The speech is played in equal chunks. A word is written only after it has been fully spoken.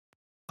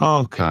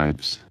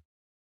Archives.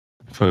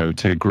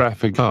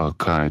 Photographic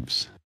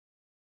archives.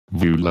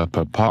 Voula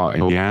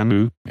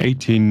Papaioannou,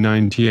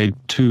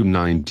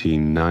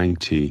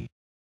 1898–1990.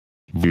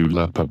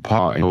 Voula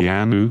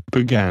Papaioannou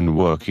began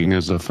working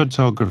as a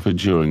photographer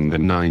during the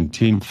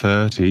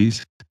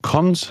 1930s,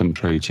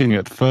 concentrating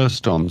at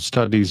first on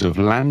studies of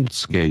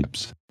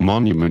landscapes,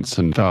 monuments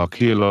and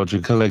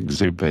archaeological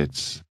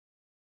exhibits.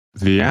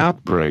 The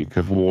outbreak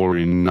of war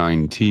in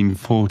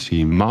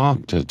 1940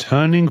 marked a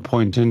turning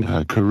point in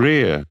her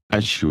career,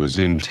 as she was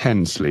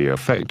intensely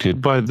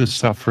affected by the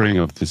suffering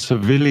of the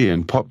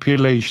civilian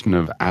population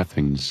of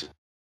Athens.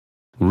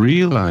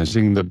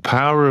 Realizing the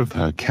power of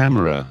her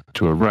camera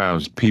to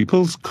arouse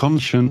people's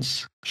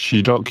conscience,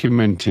 she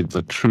documented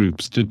the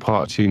troops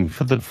departing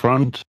for the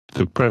front,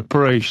 the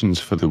preparations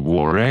for the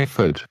war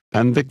effort,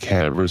 and the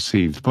care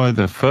received by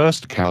the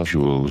first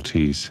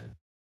casualties.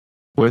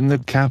 When the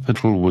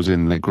capital was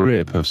in the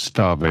grip of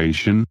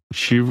starvation,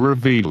 she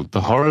revealed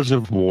the horrors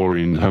of war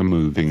in her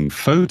moving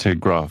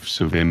photographs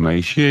of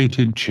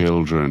emaciated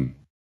children.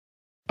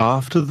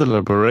 After the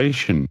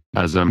liberation,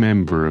 as a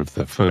member of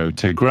the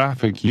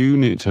Photographic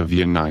Unit of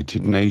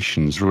United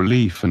Nations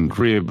Relief and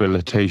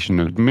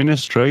Rehabilitation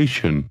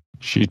Administration,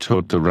 she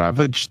toured the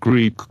ravaged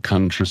Greek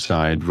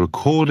countryside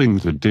recording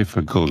the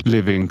difficult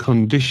living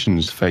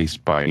conditions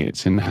faced by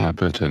its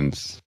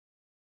inhabitants.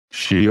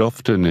 She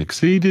often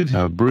exceeded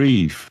her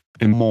brief,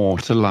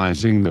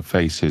 immortalizing the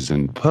faces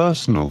and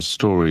personal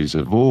stories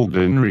of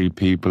ordinary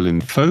people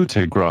in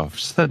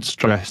photographs that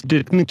stressed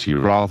dignity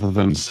rather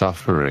than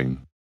suffering.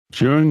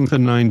 During the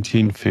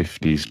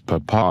 1950s,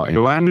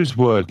 Papaioannou's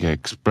work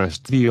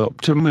expressed the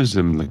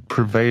optimism that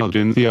prevailed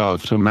in the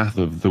aftermath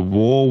of the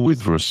war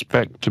with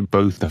respect to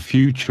both the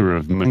future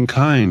of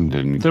mankind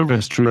and the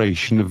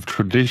restoration of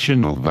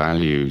traditional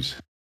values.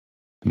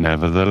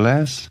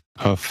 Nevertheless,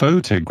 her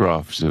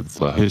photographs of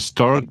the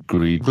historic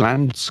Greek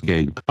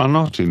landscape are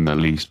not in the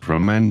least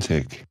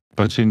romantic,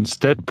 but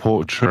instead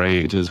portray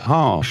it as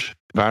harsh,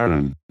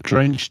 barren,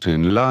 drenched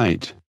in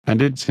light,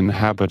 and its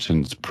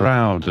inhabitants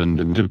proud and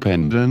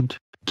independent,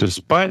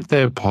 despite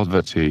their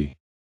poverty.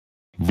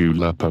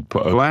 Voula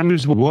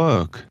Papaioannou's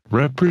work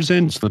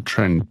represents the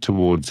trend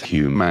towards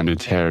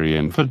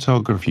humanitarian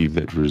photography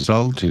that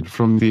resulted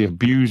from the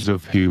abuse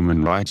of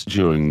human rights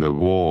during the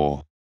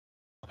war.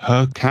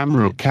 Her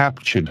camera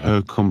captured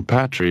her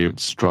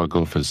compatriots'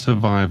 struggle for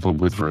survival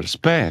with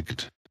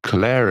respect,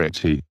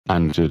 clarity,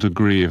 and a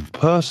degree of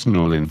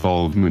personal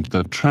involvement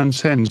that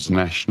transcends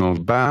national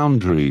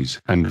boundaries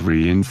and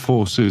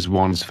reinforces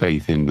one's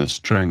faith in the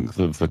strength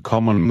of the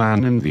common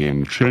man and the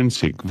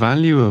intrinsic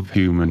value of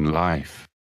human life.